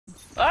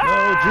No,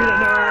 Geena,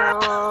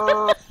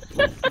 Ah!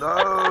 no!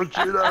 No,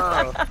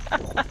 Geena!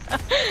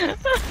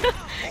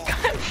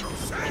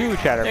 Huge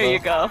shatter, There bro. you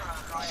go.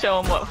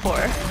 Show him what for.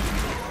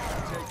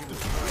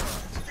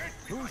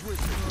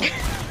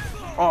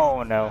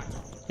 Oh no.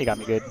 He got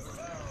me good.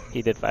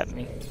 He did flatten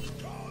me.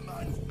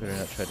 Better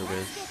not try to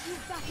whiz.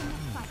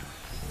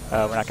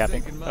 We're not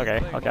capping.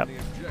 Okay, I'll cap.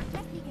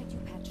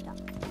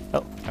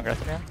 Oh,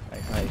 congrats man.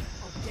 Nice.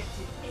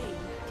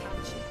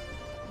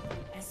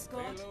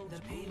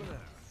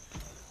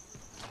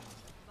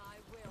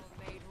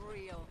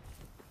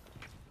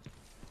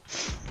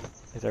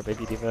 Is our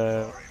baby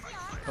diva?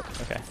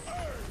 Oh, okay.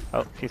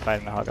 Oh, she's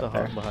fighting the hog The up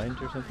there. hog behind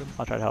or something?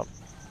 I'll try to help.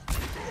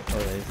 Oh,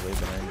 yeah, he's way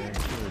behind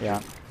there. Yeah,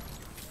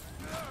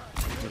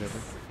 Whatever.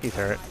 he's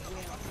hurt.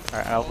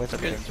 Alright, I'll wait for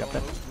the to jump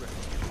in.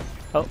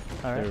 Oh,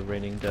 They're alright.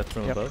 raining death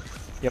from Yep.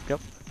 above. Yep, yep.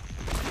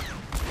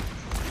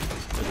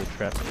 There's a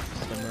trap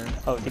somewhere.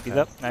 Oh, TP's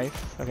up. Nice.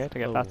 Okay, to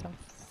get Oh. past him.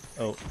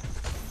 Oh.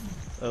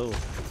 Oh.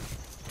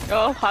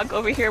 Oh, hog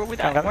over here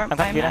without where I'm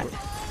Geena.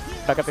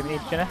 at. Back up if you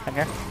need, Geena. I'm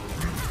here.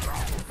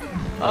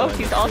 Oh,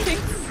 he's ulting?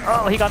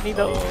 Oh, he got me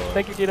though.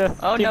 Thank you, Geena.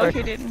 Oh, Teamwork.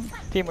 no, he didn't.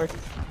 Teamwork.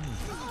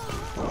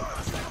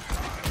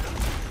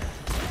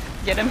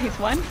 Get him, he's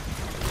one.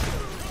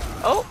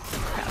 Oh!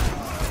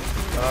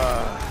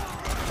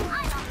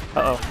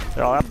 Uh-oh.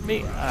 They're all after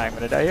me. I'm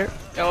gonna die here.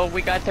 Oh,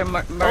 we got their Oh,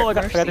 I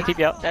got the mercy.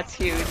 TP out. That's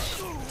huge.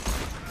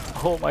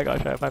 Oh my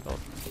gosh, I have 5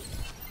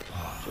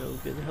 health. Joe,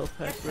 get the health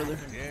pack, brother.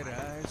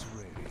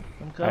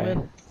 I'm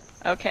coming.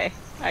 Okay,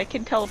 I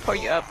can teleport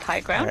you up high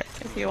ground Alright.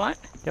 if you want.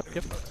 Yep,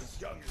 yep.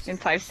 In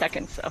 5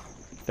 seconds, so.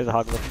 There's a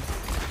hog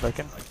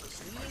lurking.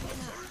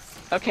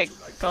 Okay,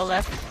 go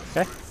left.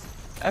 Okay.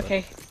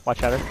 Okay, Watch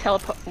shatter.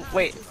 teleport.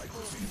 Wait.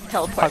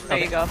 Teleport, there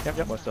you go. Yep,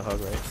 yep. Watch the hog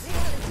right.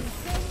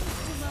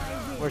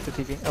 Where's the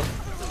TP? Oh.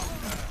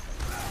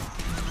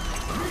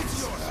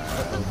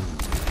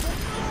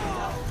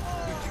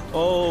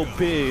 Oh,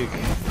 big!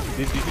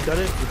 Did you got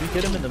it? Did you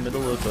get him in the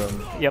middle of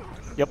Yep,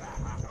 yep.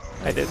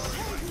 I did.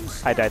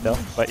 I died though,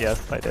 but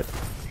yes, I did.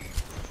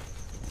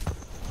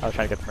 I was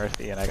trying to get the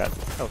mercy and I got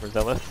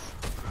overzealous.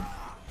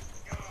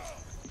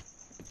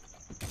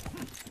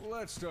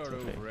 Let's start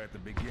over at the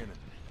beginning.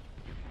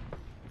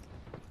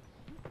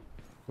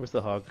 Where's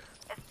the hog?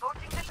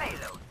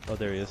 Oh,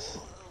 there he is.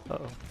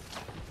 Uh-oh.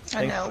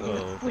 I Thanks. know,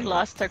 Oh, we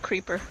lost our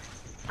creeper.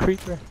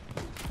 Creeper.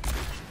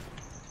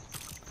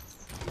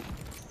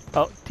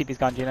 Oh, TP's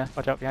gone, Geena.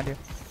 Watch out behind you.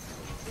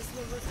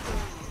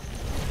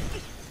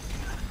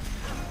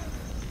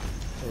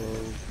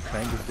 Oh,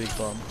 triangle big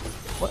bomb.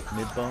 What?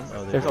 Mid bomb?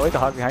 Oh, There's always a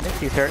hog behind it.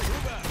 He's hurt.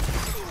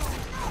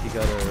 He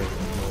got a...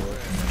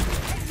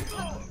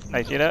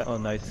 Nice, Geena. Oh,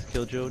 nice.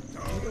 Kill Joe.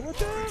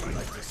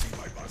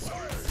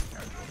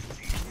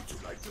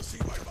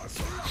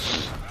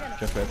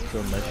 Jump rat's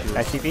still my shield.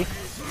 Nice TP.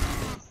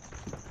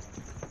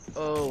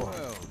 Oh.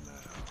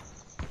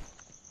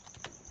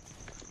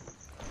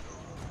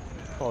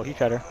 Oh, he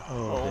tried her.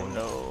 Oh, dang.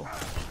 No.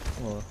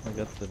 Well, I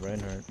got the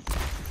Reinhardt.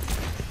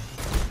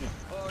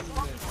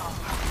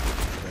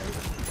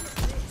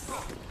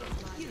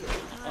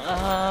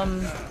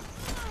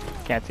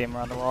 Can't see him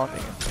around the wall.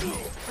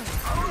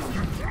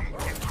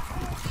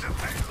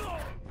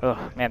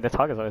 Oh man, this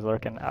hog is always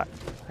lurking.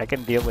 I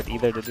can deal with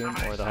either the Doom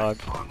or the hog,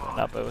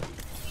 not both.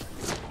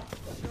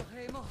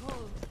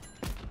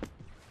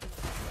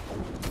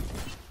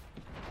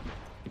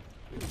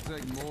 It'll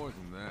take more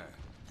than that.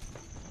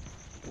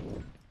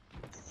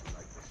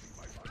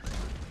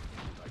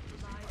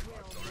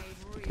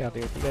 Okay, I'll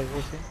be with you guys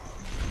really soon.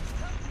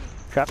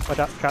 Trap, watch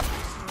out, trap.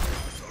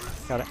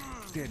 Got it.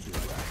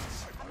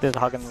 There's a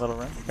hog in the little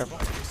room, careful.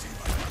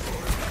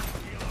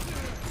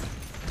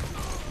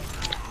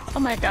 Oh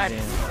my god.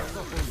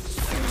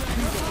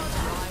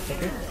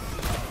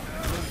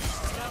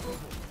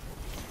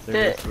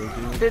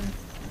 The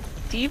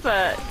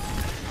diva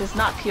does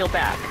not peel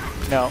back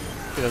No,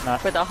 he does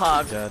not. for the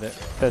hog. Got it.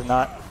 Does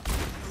not.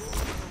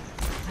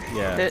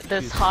 Yeah.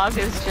 This hog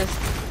is just.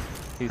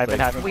 He's I've been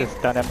like having to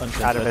stun him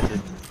out of it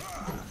uncontested.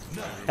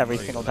 every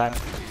single time.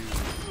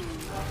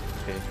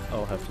 Okay,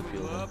 I'll have to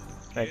peel him.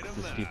 Like,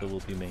 This people will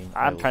be main.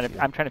 I'm trying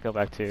to peel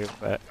back too,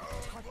 but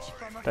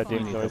that We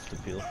Doom's need always. help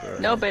to peel for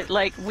No, but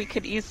like we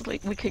could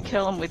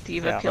kill him with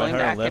diva Yeah, peeling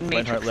Reinhardt back left, and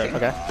Reinhardt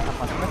matrixing. left. Okay, I'm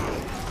watching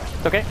this.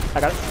 It's okay,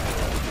 I got it.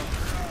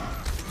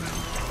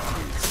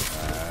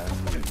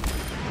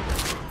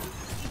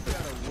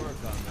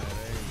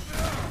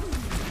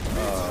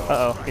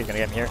 Uh-oh, he's gonna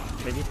get me here,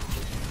 maybe.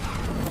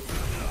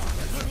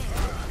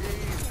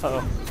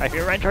 Uh-oh, I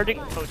hear Ryan charging.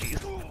 Oh jeez.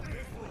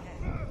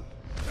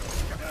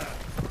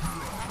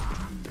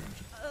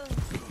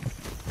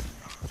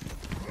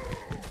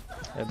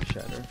 Head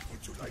shatter.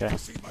 Okay.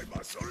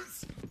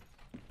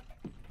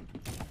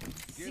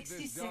 Get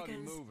this doggy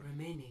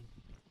moving.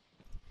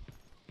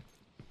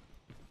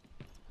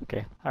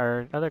 Okay,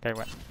 our other guy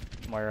went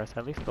more, so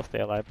at least he'll stay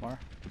alive more.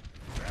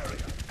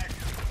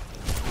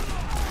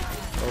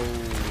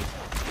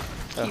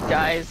 Oh. He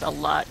dies a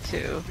lot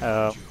too.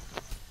 Oh,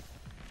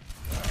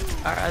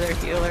 Our other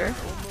healer.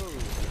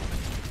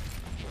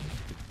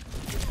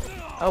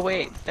 Oh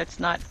wait, that's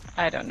not.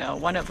 I don't know.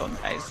 One of them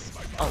dies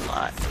a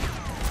lot.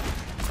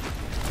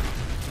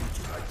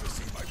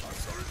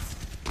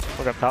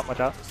 We're up top,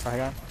 watch out. Right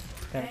on.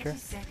 Damage here.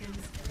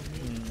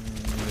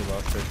 We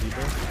lost our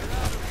D.Va.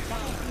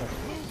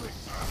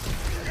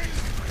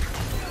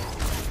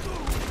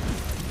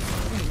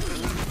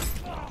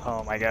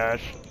 Oh my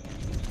gosh.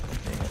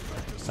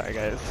 Sorry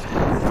guys.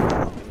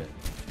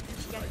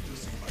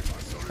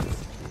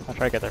 I'll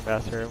try to get there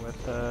faster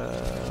with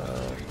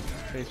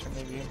Tracer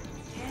maybe.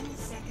 10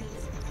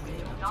 seconds. Do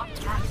not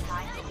have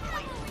time to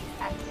wait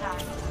at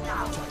time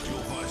now.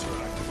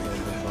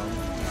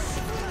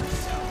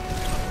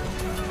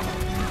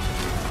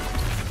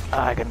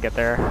 I couldn't get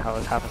there. I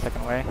was half a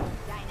second away.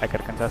 I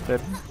could have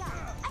contested.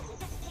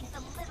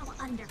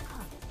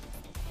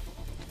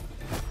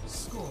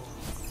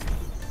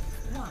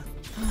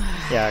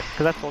 Yeah,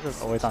 because that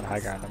soldier's always on high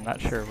ground. I'm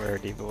not sure where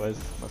D.Va was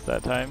most of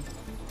that time.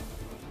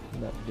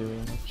 Not doing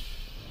much.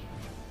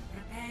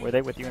 Were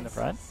they with you in the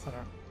front?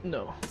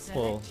 No.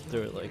 Well, they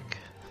were like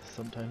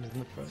sometimes in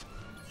the front.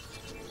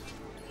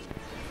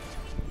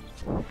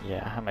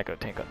 Yeah, I might go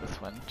tank on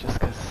this one just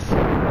because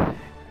I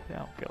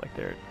don't feel like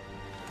they're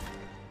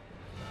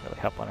really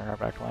helping on our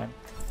back line.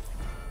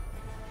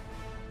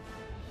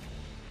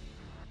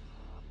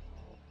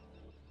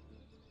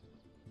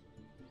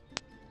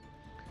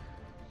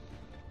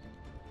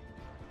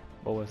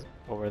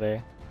 What were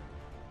they?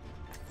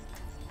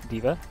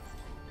 D.Va?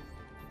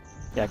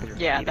 Yeah, because you're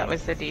feeding. That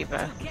was the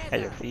D.Va. Yeah,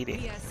 you're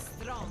feeding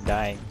and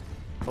dying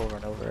over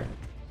and over.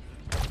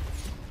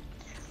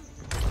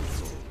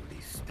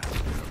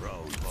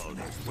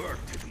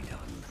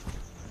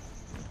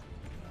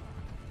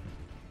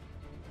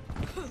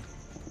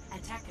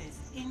 Attackers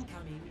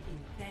incoming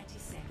in 30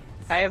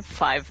 seconds. I have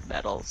 5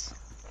 medals.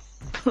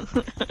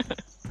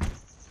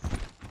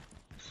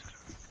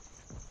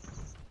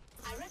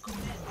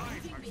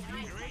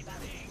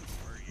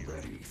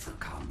 Ready for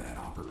combat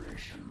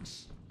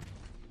operations.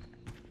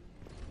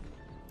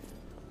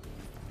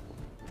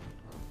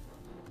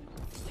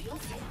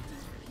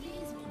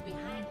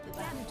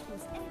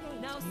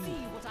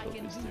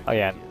 Oh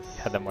yeah,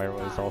 had them where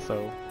was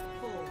also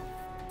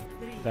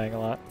dying a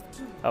lot.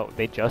 Oh,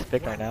 they just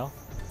picked right now?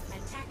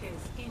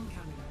 Attackers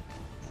incoming.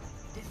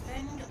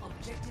 Defend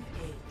objective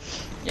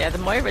A. Yeah, the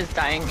Moira's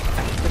dying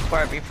before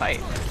every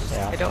fight.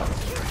 Yeah. I don't.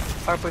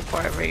 Or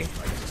before every.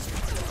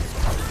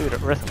 Dude,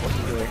 Arissa, what are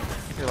you doing?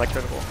 You're like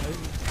critical.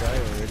 Die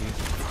already.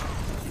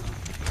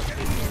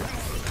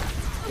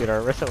 Dude,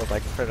 our Arissa was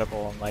like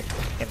critical and like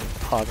in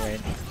hog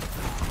range.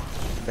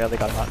 Barely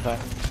got him out in time.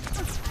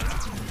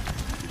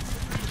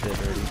 Dead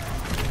already.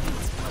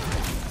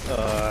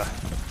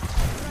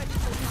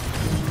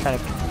 Trying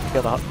to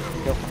kill the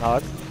kill from the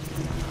hog.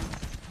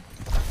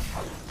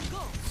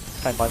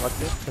 Try and blind luck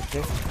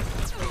too.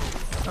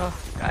 Oh,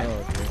 God. Oh,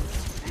 okay.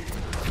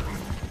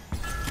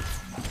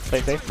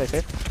 Play safe, play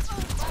safe.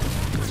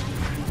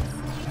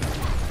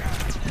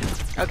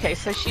 Okay,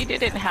 so she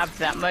didn't have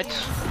that much.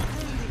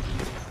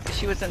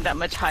 She wasn't that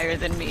much higher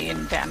than me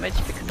in damage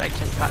because I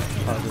just got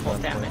full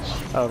damage.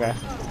 Oh, okay.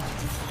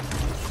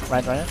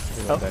 Ryan's running.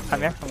 Oh,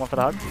 I'm here. I'm going for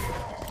the hog.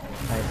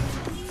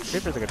 Nice.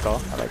 Reaper's a good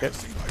call. I like it.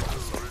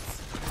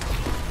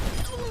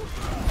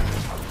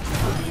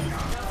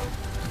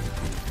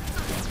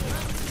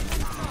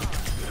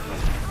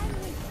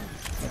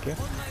 Thank you.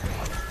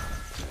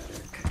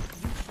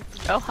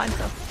 Oh,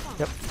 Hanzo.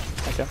 Yep.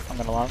 Thank you. I'm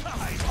gonna launch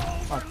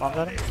bombs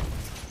at him.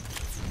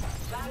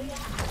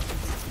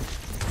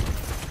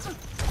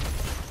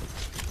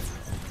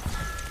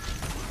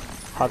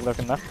 Hog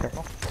lurking left,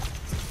 careful.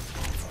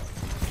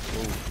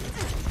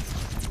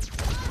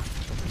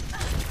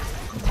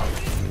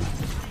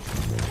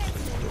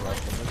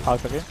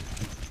 Hog's up here.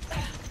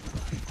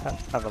 I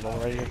have a little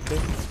ready to do.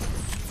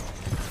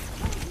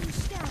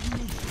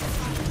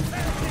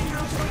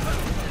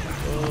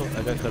 Oh, I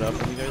got cut off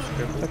from you guys.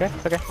 Careful. Okay,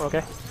 it's okay, we're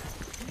okay.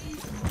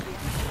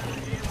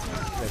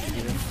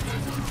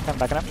 Come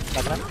backing up,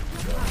 backing up.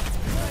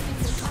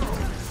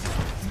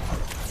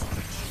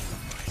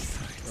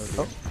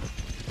 Oh.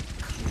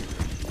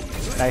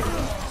 Nice.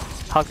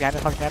 Hog behind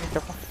us,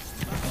 careful.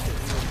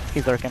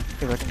 He's lurking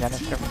behind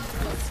us, careful.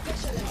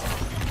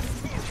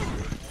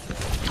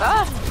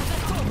 Ah!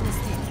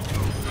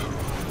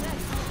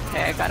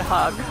 Okay, I got a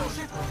hog.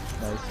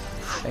 Nice.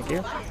 Thank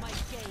you.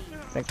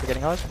 Thanks for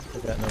getting hogged. I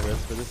got no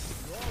rest for this.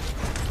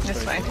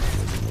 It's fine.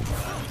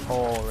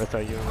 Oh,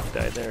 Rita, you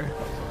died there.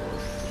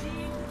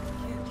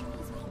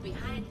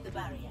 Behind the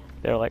barrier.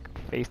 They're like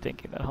face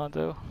tanking that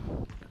Hanzo.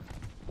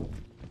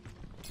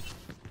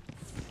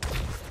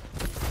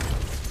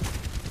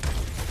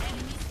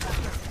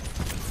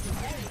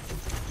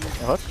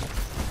 A hook?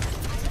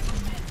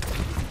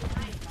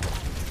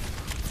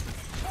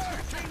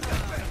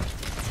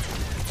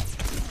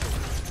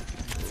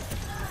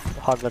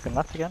 Hog looking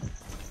left again.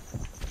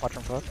 Watch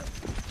him for hook.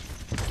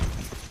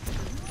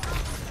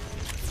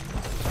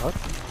 A hook.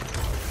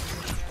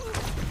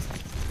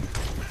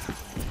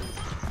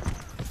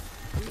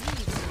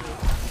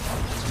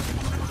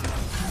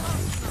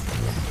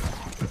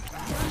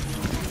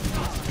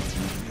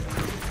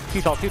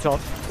 Too tall, too tall.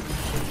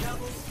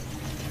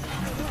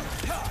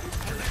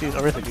 Jeez,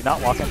 Orisa, do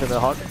not walk into the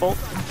hog bolt.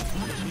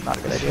 Not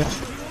a good idea.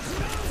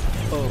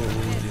 Oh,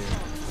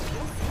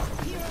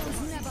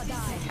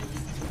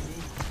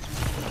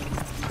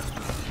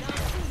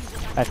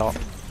 Nice ult.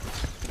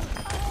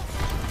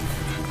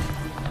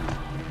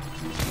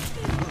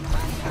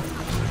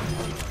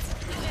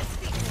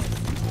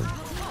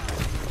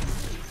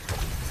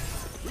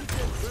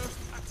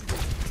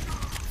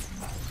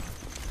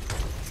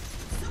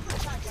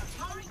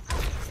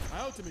 My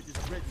ultimate is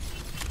ready.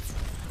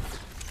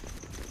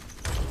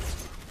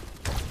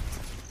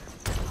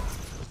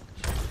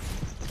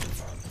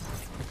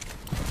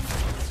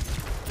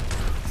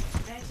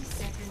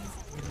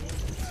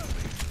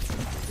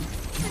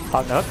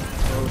 Hog no hook.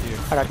 oh dear.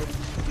 I got you.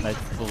 Nice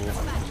pull.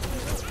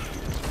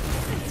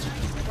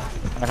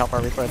 I'm gonna help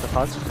our recoil with the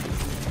hog.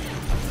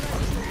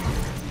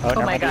 Oh, never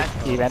my mind. god.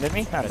 He evaded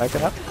me. I'm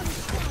backing up.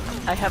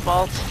 I have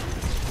ult.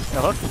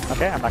 No hook.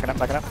 Okay, I'm backing up,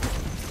 backing up.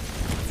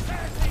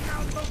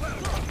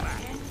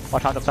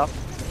 Watch on up top.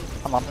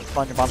 Come on,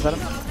 spawn your bombs at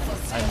him.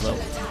 I'm low.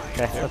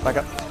 Okay, let's back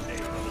up.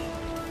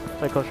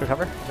 Play close to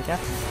cover if we can.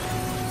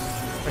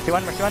 Mercy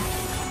one, Mercy one.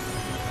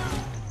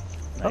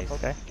 Nice. Oh,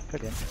 okay.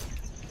 Good game.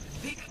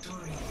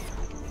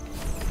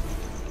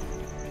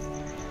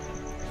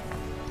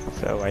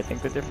 So I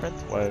think the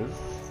difference was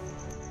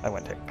I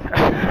went tick.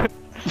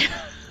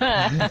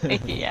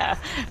 Yeah,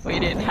 we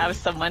didn't have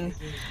someone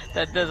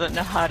that doesn't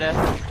know how to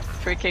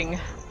freaking.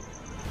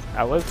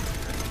 I was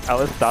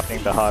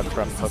stopping the hog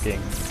from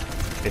hooking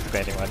basically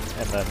anyone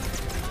and then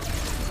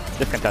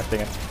just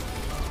contesting it.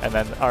 And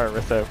then our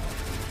Orisa,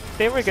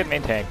 they were good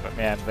main tank, but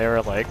man, they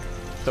were like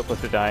so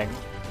close to dying,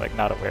 like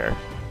not aware.